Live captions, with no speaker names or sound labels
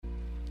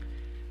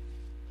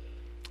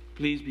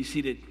Please be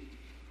seated.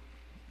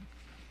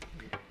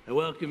 I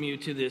welcome you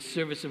to this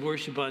service of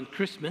worship on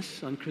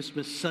Christmas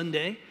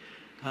Sunday.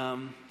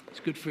 It's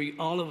good for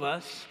all of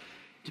us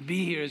to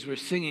be here as we're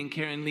singing.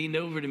 Karen leaned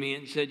over to me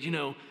and said,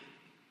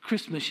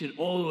 Christmas should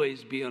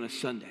always be on a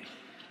Sunday.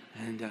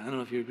 And I don't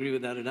know if you agree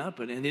with that or not,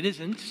 and it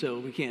isn't, so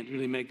we can't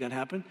really make that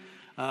happen.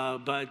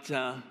 But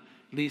at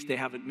least they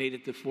haven't made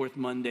it the fourth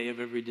Monday of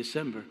every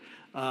December.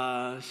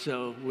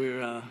 So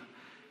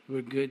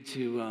we're good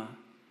to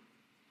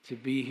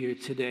be here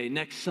today.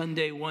 Next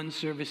Sunday, one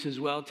service as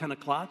well, 10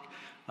 o'clock.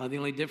 The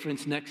only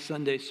difference, next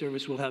Sunday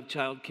service will have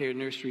childcare,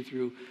 nursery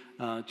through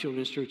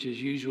Children's Church as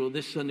usual.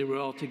 This Sunday we're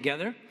all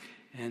together,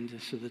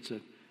 and so that's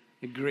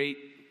a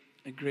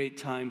great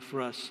time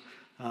for us.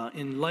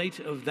 In light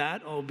of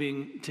that, all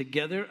being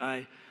together,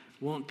 I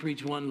won't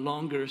preach one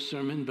longer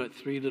sermon, but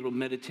 3 little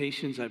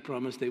meditations. I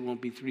promise they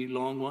won't be 3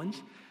 long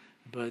ones,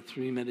 but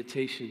 3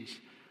 meditations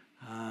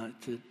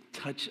to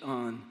touch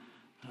on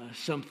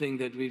something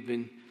that we've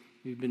been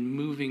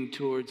moving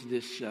towards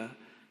this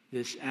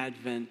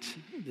Advent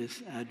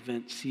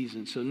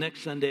season. So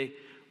next Sunday,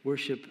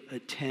 worship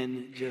at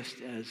 10,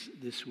 just as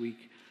this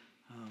week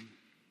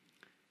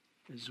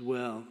as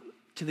well.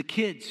 To the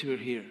kids who are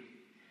here,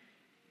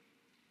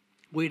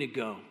 way to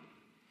go.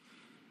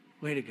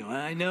 Way to go.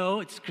 I know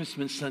it's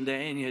Christmas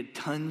Sunday and you had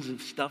tons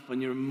of stuff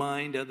on your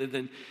mind other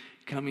than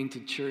coming to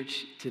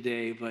church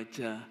today, but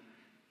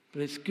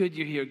it's good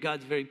you're here.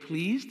 God's very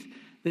pleased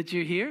that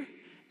you're here,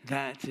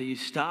 that you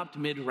stopped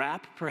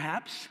mid-rap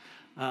perhaps,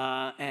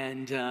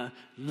 and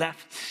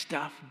left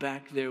stuff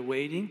back there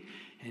waiting,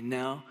 and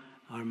now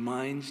our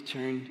minds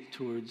turn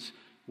towards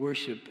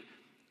worship.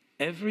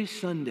 Every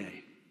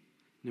Sunday,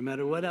 no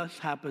matter what else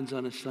happens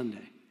on a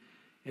Sunday,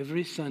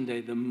 every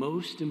Sunday, the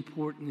most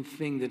important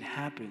thing that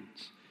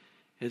happens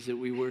is that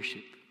we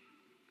worship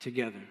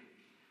together.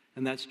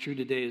 And that's true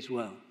today as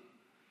well.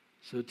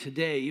 So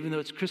today, even though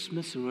it's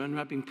Christmas and we're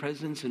unwrapping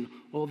presents and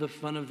all the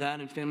fun of that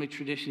and family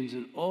traditions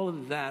and all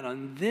of that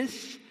on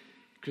this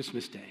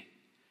Christmas day,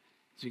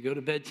 as you go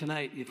to bed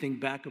tonight, you think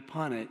back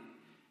upon it,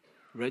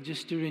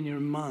 register in your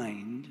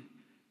mind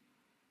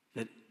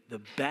that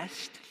the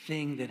best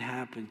thing that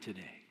happened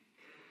today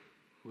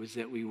was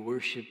that we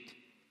worshiped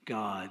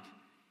God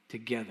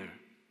together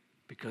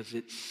because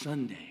it's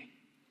Sunday.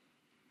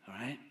 All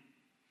right?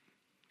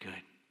 Good.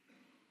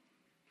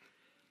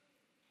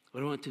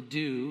 What I want to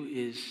do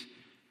is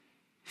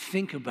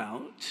think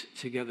about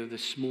together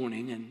this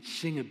morning and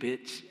sing a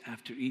bit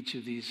after each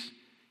of these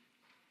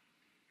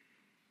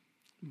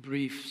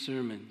brief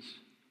sermons,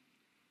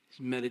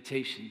 these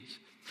meditations.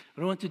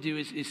 What I want to do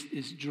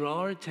is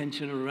draw our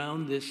attention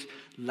around this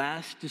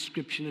last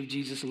description of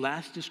Jesus,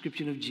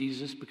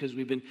 because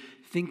we've been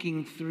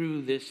thinking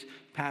through this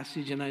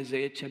passage in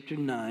Isaiah chapter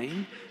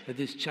 9, that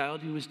this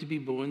child who was to be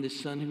born, this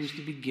son who was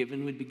to be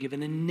given, would be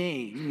given a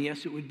name.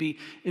 Yes, it would be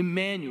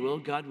Emmanuel,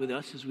 God with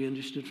us, as we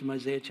understood from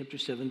Isaiah chapter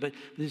 7, but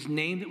this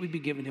name that would be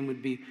given him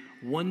would be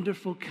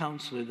Wonderful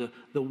Counselor,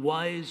 the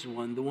wise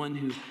one, the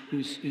one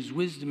whose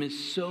wisdom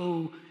is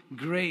so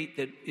great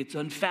that it's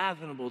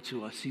unfathomable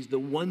to us. He's the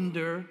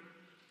Wonder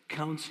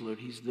Counselor.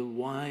 He's the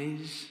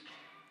wise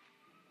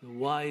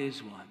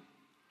one.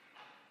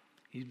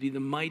 He'd be the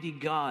mighty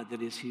God.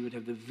 That is, he would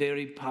have the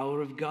very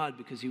power of God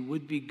because he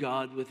would be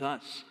God with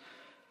us.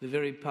 The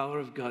very power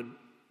of God.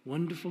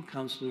 Wonderful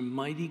Counselor,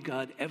 mighty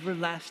God,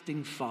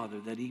 everlasting Father.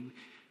 That he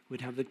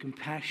would have the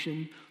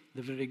compassion,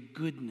 the very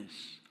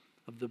goodness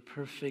of the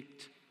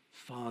perfect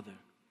Father.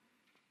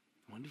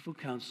 Wonderful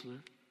Counselor,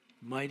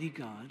 mighty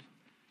God,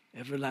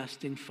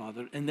 everlasting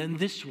Father. And then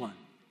this one,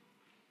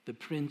 the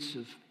Prince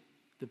of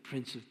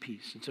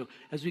Peace. And so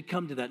as we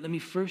come to that, let me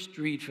first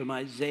read from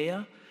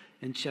Isaiah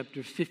and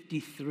chapter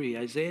 53.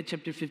 Isaiah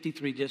chapter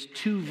 53, just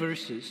 2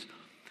 verses.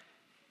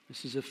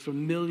 This is a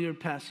familiar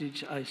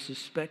passage, I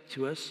suspect,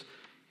 to us.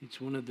 It's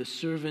one of the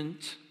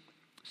servant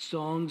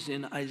songs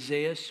in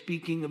Isaiah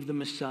speaking of the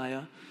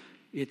Messiah.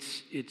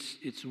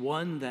 It's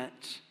one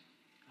that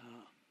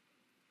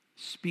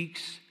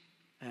speaks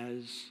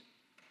as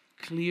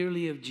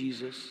clearly of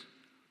Jesus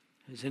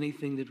as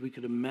anything that we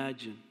could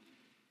imagine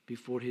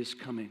before his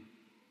coming.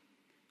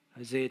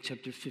 Isaiah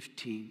chapter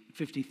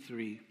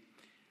 53,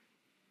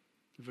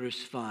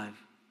 verse 5.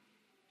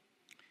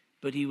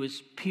 But he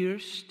was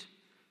pierced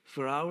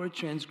for our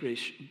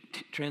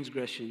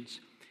transgressions.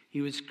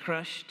 He was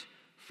crushed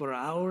for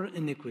our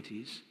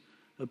iniquities.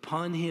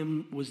 Upon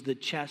him was the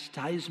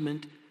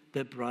chastisement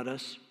that brought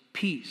us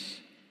peace.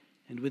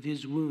 And with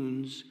his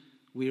wounds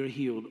we are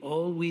healed.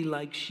 All we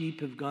like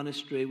sheep have gone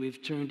astray.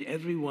 We've turned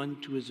everyone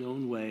to his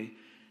own way.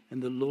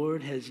 And the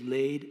Lord has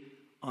laid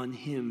on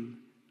him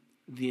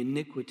the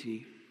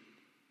iniquity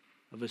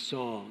of us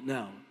all.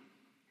 Now,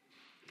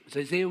 as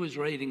Isaiah was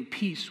writing,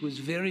 peace was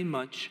very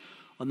much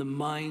on the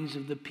minds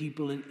of the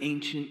people in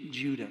ancient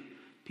Judah.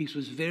 Peace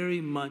was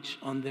very much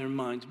on their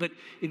minds. But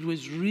it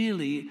was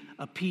really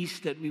a peace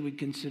that we would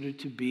consider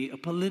to be a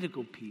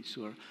political peace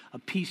or a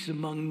peace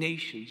among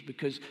nations,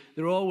 because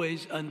they're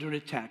always under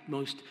attack,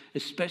 most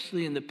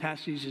especially in the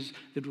passages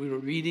that we were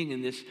reading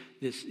in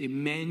this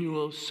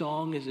Emmanuel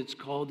song, as it's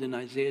called in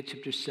Isaiah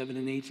chapter 7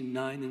 and 8 and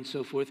 9 and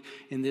so forth,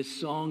 in this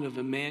song of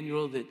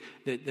Emmanuel that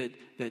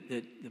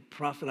the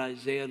prophet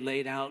Isaiah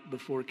laid out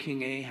before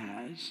King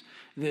Ahaz.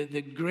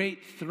 The great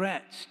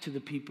threats to the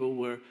people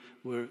were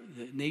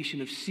the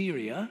nation of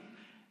Syria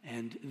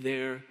and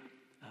their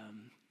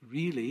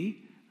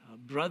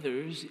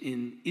brothers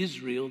in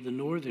Israel, the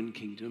northern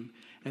kingdom,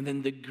 and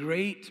then the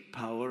great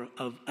power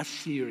of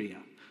Assyria.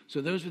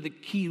 So those were the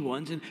key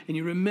ones. And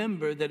you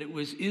remember that it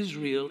was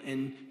Israel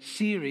and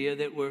Syria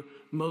that were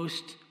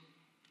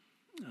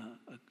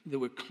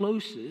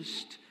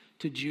closest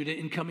to Judah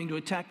in coming to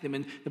attack them.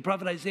 And the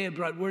prophet Isaiah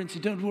brought word and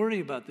said, don't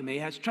worry about them,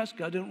 Ahaz. Trust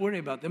God, don't worry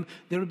about them.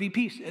 There will be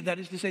peace. That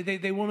is to say,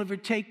 they won't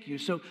overtake you.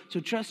 So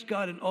trust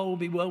God and all will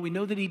be well. We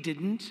know that he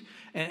didn't.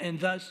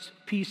 And thus,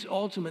 peace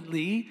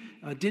ultimately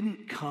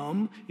didn't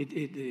come.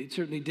 It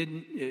certainly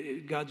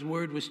didn't. God's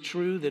word was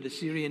true that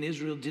Assyria and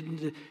Israel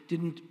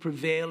didn't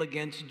prevail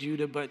against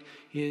Judah, but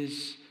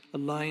his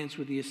alliance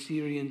with the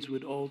Assyrians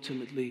would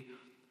ultimately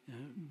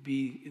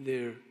be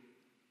their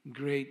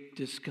great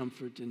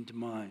discomfort and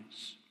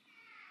demise.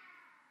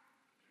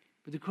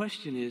 But the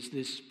question is,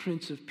 this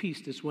Prince of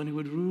Peace, this one who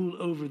would rule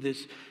over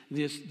this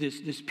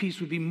peace,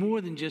 would be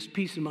more than just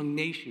peace among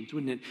nations,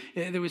 wouldn't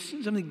it? There was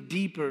something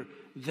deeper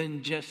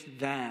than just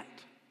that.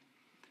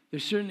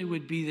 There certainly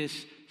would be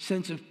this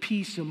sense of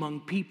peace among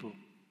people.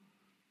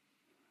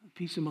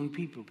 Peace among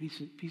people. Peace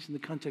in the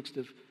context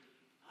of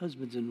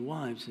husbands and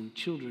wives and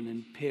children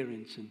and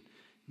parents and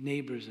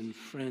neighbors and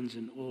friends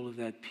and all of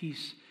that.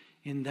 Peace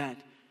in that,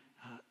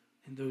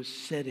 in those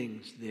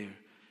settings there.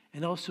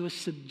 And also a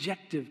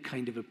subjective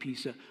kind of a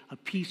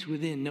peace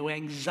within, no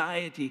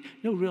anxiety,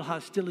 no real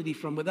hostility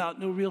from without,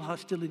 no real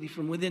hostility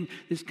from within.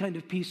 This kind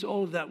of peace,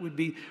 all of that would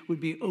be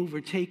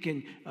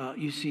overtaken.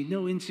 You see,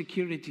 no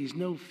insecurities,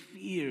 no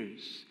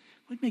fears.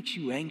 What makes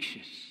you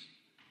anxious?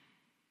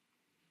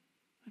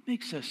 What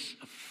makes us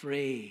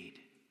afraid?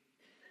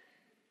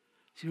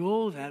 See,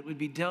 all that would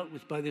be dealt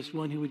with by this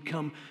one who would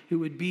come, who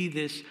would be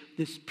this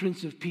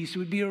Prince of Peace. It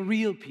would be a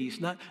real peace,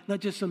 not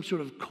just some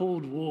sort of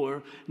Cold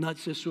War, not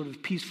just sort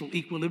of peaceful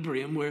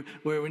equilibrium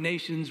where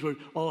nations would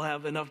all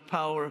have enough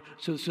power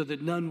so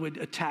that none would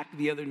attack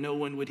the other, no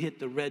one would hit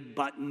the red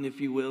button,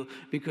 if you will,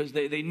 because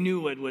they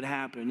knew what would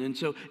happen. And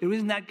so it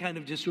wasn't that kind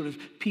of just sort of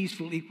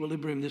peaceful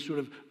equilibrium, this sort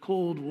of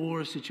Cold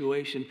War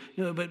situation.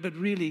 No, but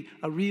really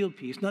a real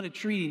peace, not a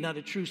treaty, not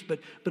a truce, but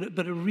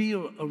a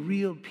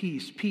real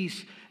peace.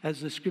 Peace, as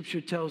the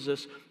Scripture tells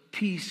us,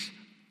 peace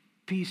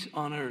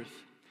on earth.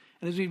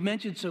 And as we've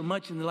mentioned so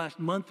much in the last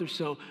month or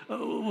so,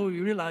 what we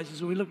realize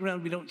is when we look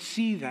around, we don't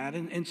see that.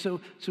 And so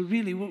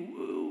really,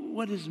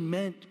 what is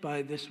meant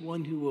by this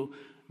one who will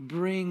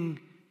bring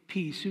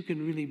peace? Who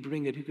can really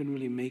bring it? Who can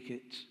really make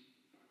it?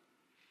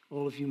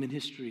 All of human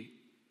history,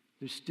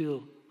 there's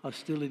still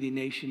hostility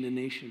nation to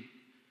nation.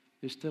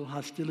 There's still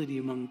hostility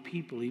among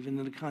people, even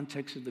in the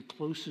context of the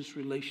closest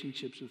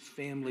relationships of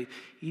family,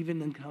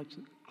 even in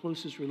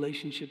closest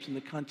relationships in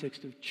the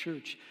context of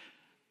church.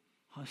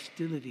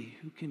 Hostility.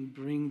 Who can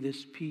bring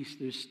this peace?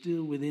 There's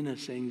still within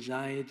us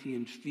anxiety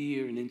and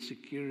fear and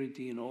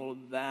insecurity and all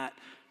of that.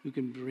 Who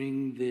can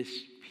bring this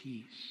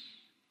peace?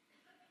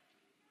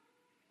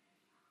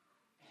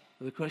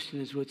 Well, the question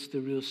is, what's the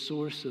real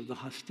source of the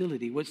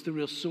hostility? What's the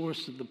real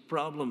source of the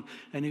problem?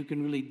 And who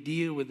can really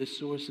deal with the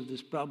source of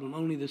this problem?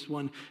 Only this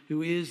one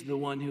who is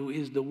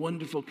the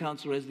wonderful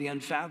counselor, has the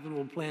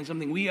unfathomable plan,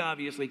 something we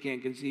obviously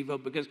can't conceive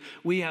of because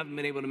we haven't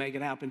been able to make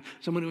it happen.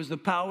 Someone who has the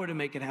power to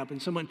make it happen.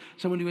 Someone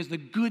who has the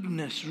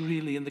goodness,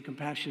 really, and the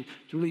compassion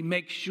to really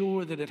make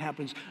sure that it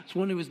happens. It's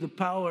one who has the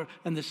power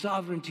and the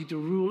sovereignty to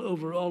rule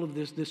over all of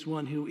this. This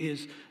one who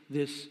is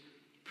this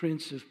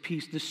Prince of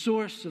Peace. The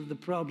source of the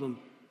problem,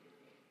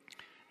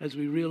 as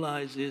we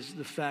realize, is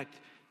the fact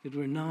that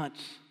we're not,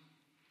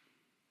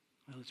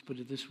 well, let's put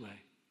it this way,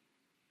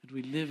 that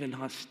we live in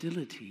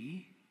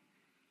hostility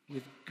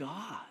with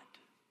God.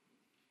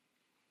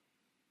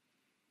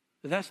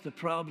 But that's the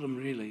problem,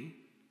 really.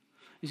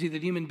 You see,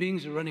 that human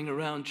beings are running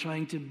around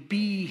trying to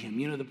be him.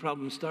 You know, the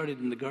problem started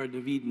in the Garden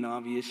of Eden,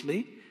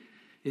 obviously.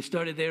 It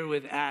started there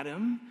with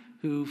Adam,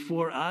 who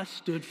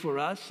stood for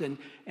us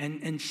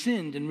and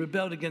sinned and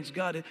rebelled against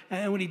God.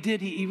 And when he did,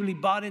 he really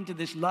bought into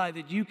this lie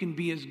that you can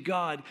be as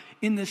God,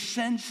 in the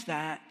sense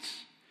that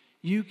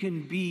you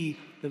can be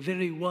the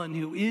very one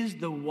who is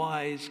the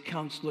wise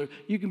counselor.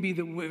 You can be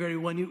the very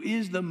one who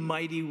is the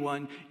mighty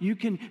one. You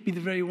can be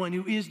the very one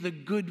who is the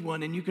good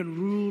one, and you can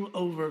rule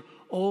over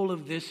all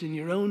of this in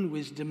your own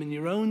wisdom, in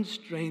your own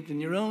strength,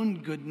 in your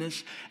own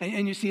goodness.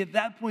 And you see, at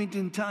that point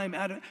in time,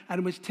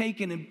 Adam was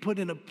taken and put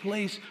in a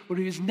place where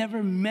he was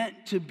never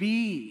meant to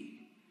be.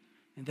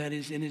 And that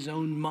is in his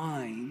own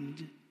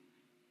mind,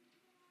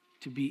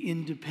 to be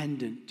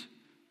independent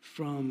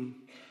from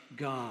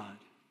God.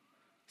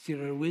 See,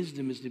 our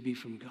wisdom is to be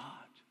from God.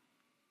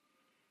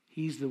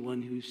 He's the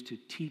one who's to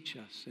teach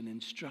us and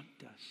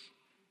instruct us.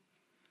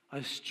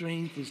 Our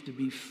strength is to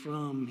be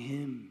from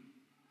him.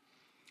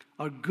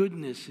 Our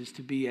goodness is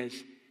to be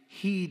as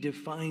he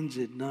defines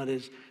it, not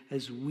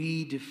as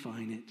we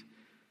define it.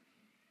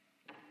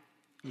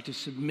 We're to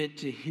submit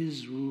to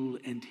his rule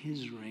and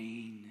his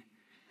reign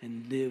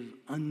and live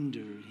under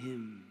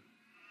him.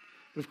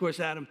 But of course,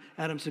 Adam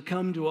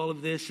succumbed to all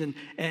of this, and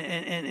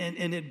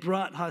it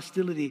brought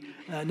hostility,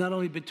 not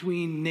only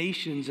between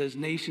nations as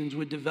nations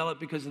would develop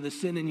because of the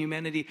sin in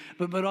humanity,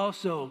 but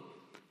also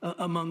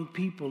among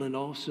people and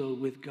also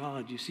with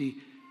God. You see,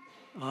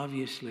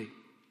 obviously,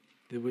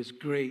 there was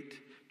great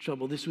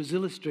trouble. This was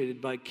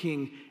illustrated by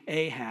King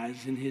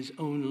Ahaz in his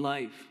own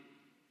life.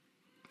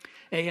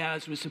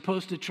 Ahaz was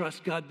supposed to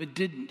trust God but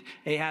didn't.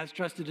 Ahaz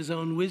trusted his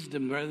own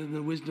wisdom rather than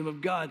the wisdom of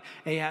God.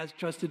 Ahaz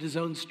trusted his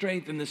own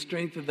strength and the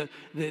strength of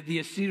the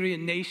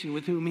Assyrian nation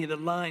with whom he had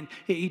aligned.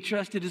 He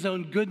trusted his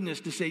own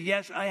goodness to say,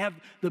 yes, I have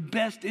the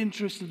best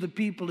interests of the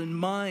people in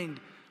mind.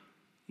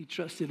 He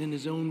trusted in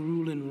his own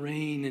rule and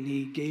reign, and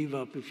he gave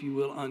up, if you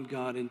will, on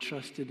God and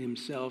trusted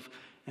himself,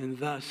 and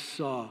thus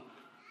saw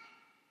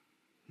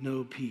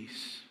no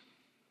peace.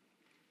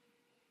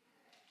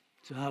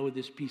 So how would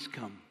this peace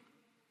come?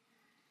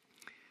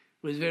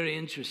 It was very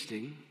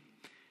interesting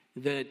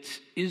that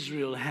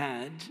Israel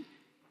had,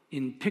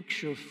 in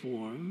picture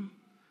form,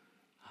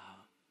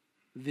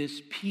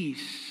 this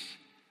peace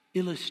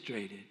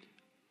illustrated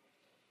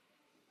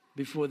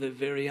before their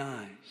very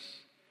eyes.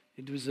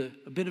 It was a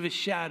bit of a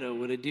shadow,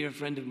 what a dear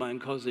friend of mine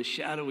calls a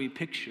shadowy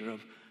picture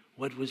of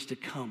what was to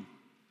come.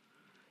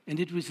 And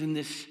it was in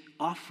this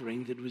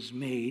offering that was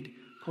made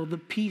called the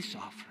peace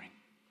offering.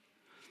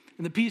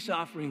 And the peace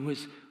offering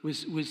was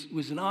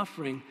an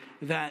offering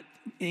that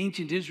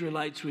ancient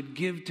Israelites would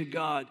give to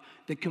God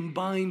that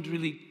combined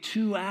really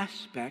two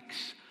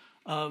aspects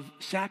of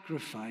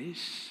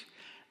sacrifice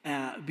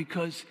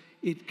because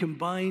it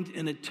combined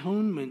an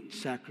atonement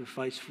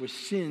sacrifice for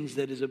sins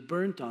that is a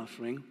burnt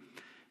offering,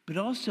 but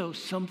also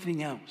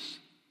something else.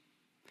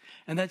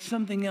 And that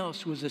something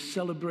else was a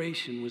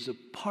celebration, was a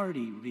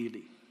party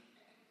really.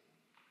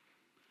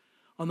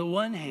 On the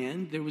one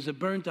hand, there was a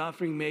burnt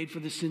offering made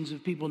for the sins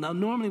of people. Now,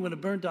 normally when a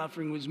burnt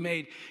offering was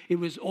made, it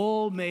was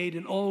all made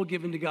and all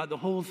given to God. The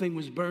whole thing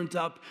was burnt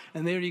up,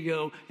 and there you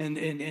go.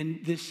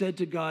 And this said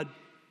to God,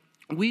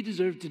 we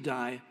deserve to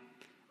die,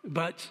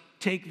 but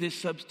take this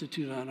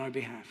substitute on our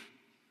behalf.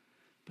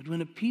 But when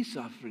a peace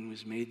offering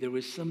was made, there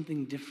was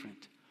something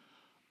different.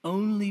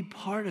 Only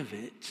part of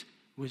it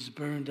was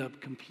burned up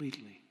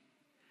completely.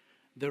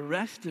 The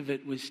rest of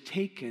it was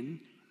taken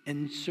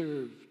and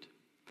served.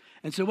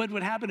 And so what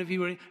would happen if you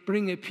were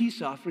bringing a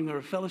peace offering, or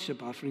a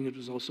fellowship offering it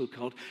was also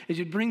called, is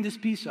you'd bring this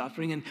peace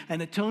offering and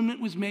an atonement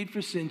was made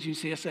for sins. You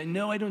say, yes, I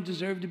know I don't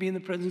deserve to be in the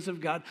presence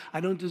of God. I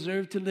don't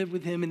deserve to live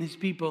with him and his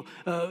people.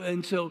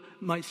 And so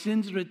my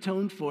sins are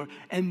atoned for.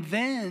 And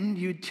then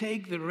you'd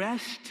take the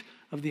rest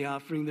of the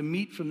offering, the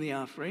meat from the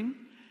offering,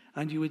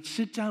 and you would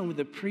sit down with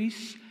the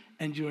priests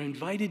and your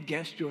invited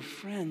guests, your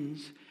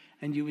friends,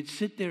 and you would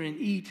sit there and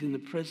eat in the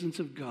presence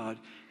of God.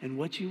 And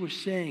what you were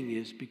saying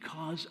is,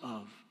 because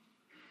of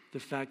the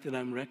fact that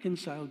I'm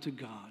reconciled to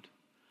God,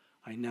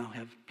 I now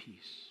have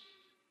peace.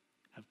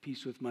 Have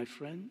peace with my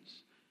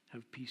friends,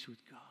 have peace with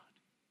God.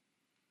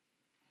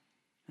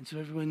 And so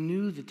everyone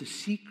knew that the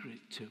secret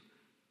to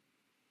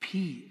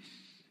peace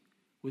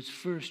was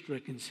first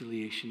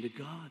reconciliation to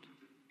God.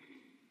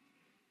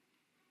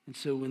 And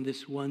so when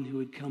this one who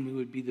would come, who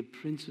would be the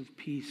Prince of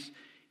Peace,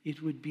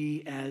 it would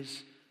be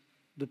as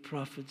the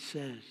prophet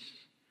says.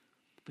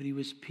 But he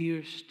was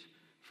pierced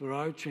for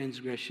our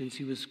transgressions.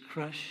 He was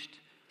crushed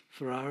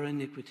for our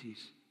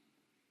iniquities.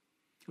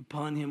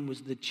 Upon him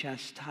was the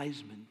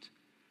chastisement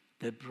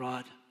that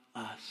brought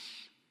us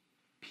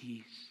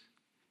peace.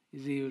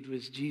 You see, it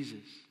was Jesus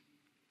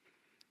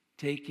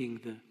taking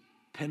the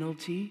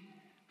penalty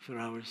for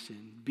our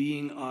sin,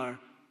 being our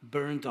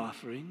burnt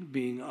offering,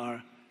 being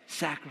our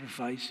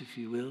sacrifice, if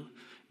you will,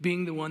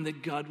 being the one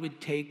that God would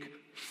take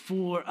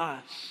for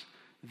us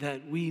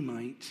that we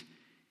might,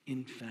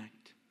 in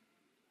fact,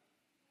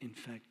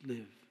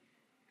 live.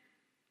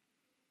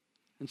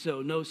 And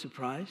so, no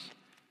surprise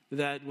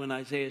that when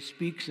Isaiah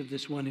speaks of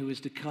this one who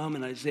is to come,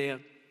 in Isaiah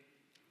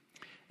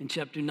in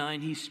chapter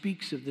 9, he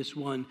speaks of this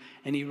one,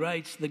 and he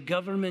writes, the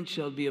government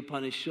shall be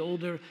upon his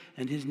shoulder,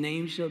 and his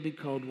name shall be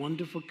called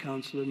Wonderful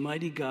Counselor,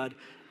 Mighty God,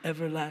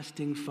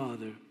 Everlasting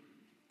Father,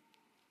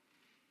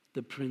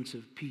 the Prince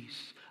of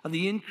Peace. Of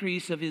the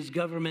increase of his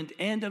government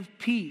and of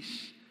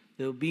peace,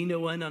 there will be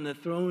no end on the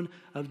throne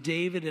of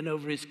David and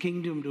over his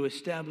kingdom, to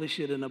establish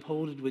it and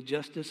uphold it with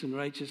justice and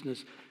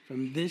righteousness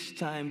from this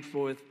time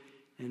forth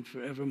and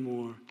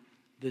forevermore.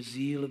 The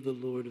zeal of the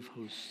Lord of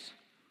hosts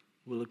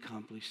will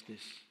accomplish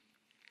this.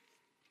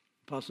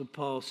 Apostle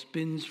Paul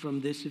spins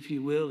from this, if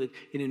you will. It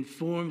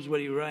informs what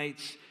he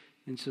writes.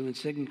 And so in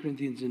 2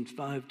 Corinthians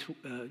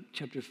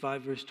chapter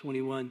 5, verse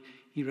 21,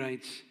 he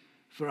writes,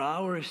 for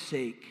our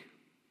sake.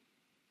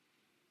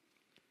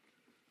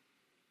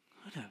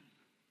 What a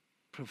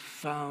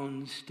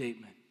profound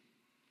statement.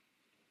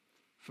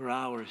 For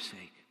our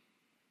sake.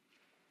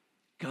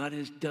 God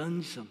has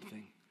done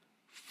something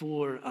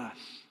for us,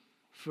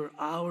 for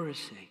our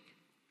sake.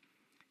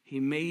 He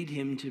made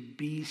him to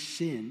be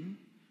sin,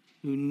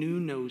 who knew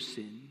no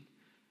sin,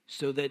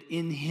 so that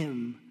in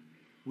him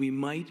we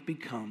might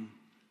become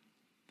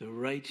the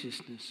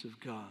righteousness of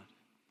God.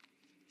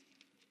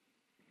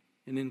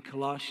 And in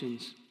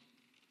Colossians,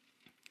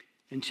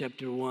 in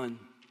chapter 1,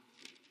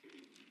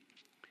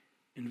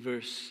 in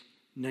verse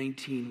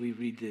 19, we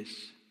read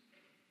this.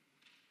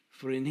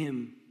 For in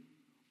him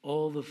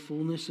all the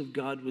fullness of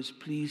God was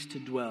pleased to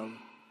dwell,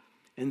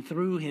 and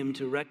through him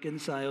to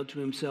reconcile to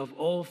himself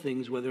all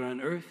things, whether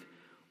on earth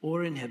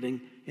or in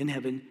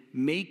heaven,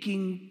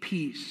 making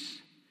peace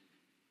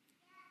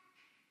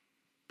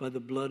by the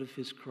blood of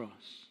his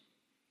cross.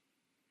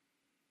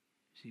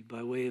 See,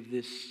 by way of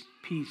this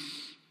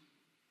peace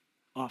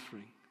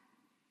offering,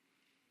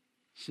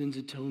 sins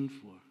atoned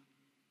for,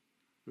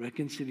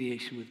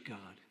 reconciliation with God,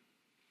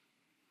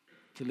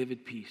 to live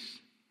at peace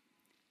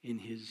in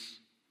his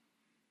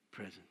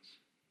presence.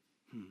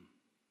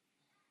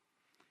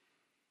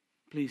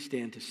 Please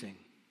stand to sing.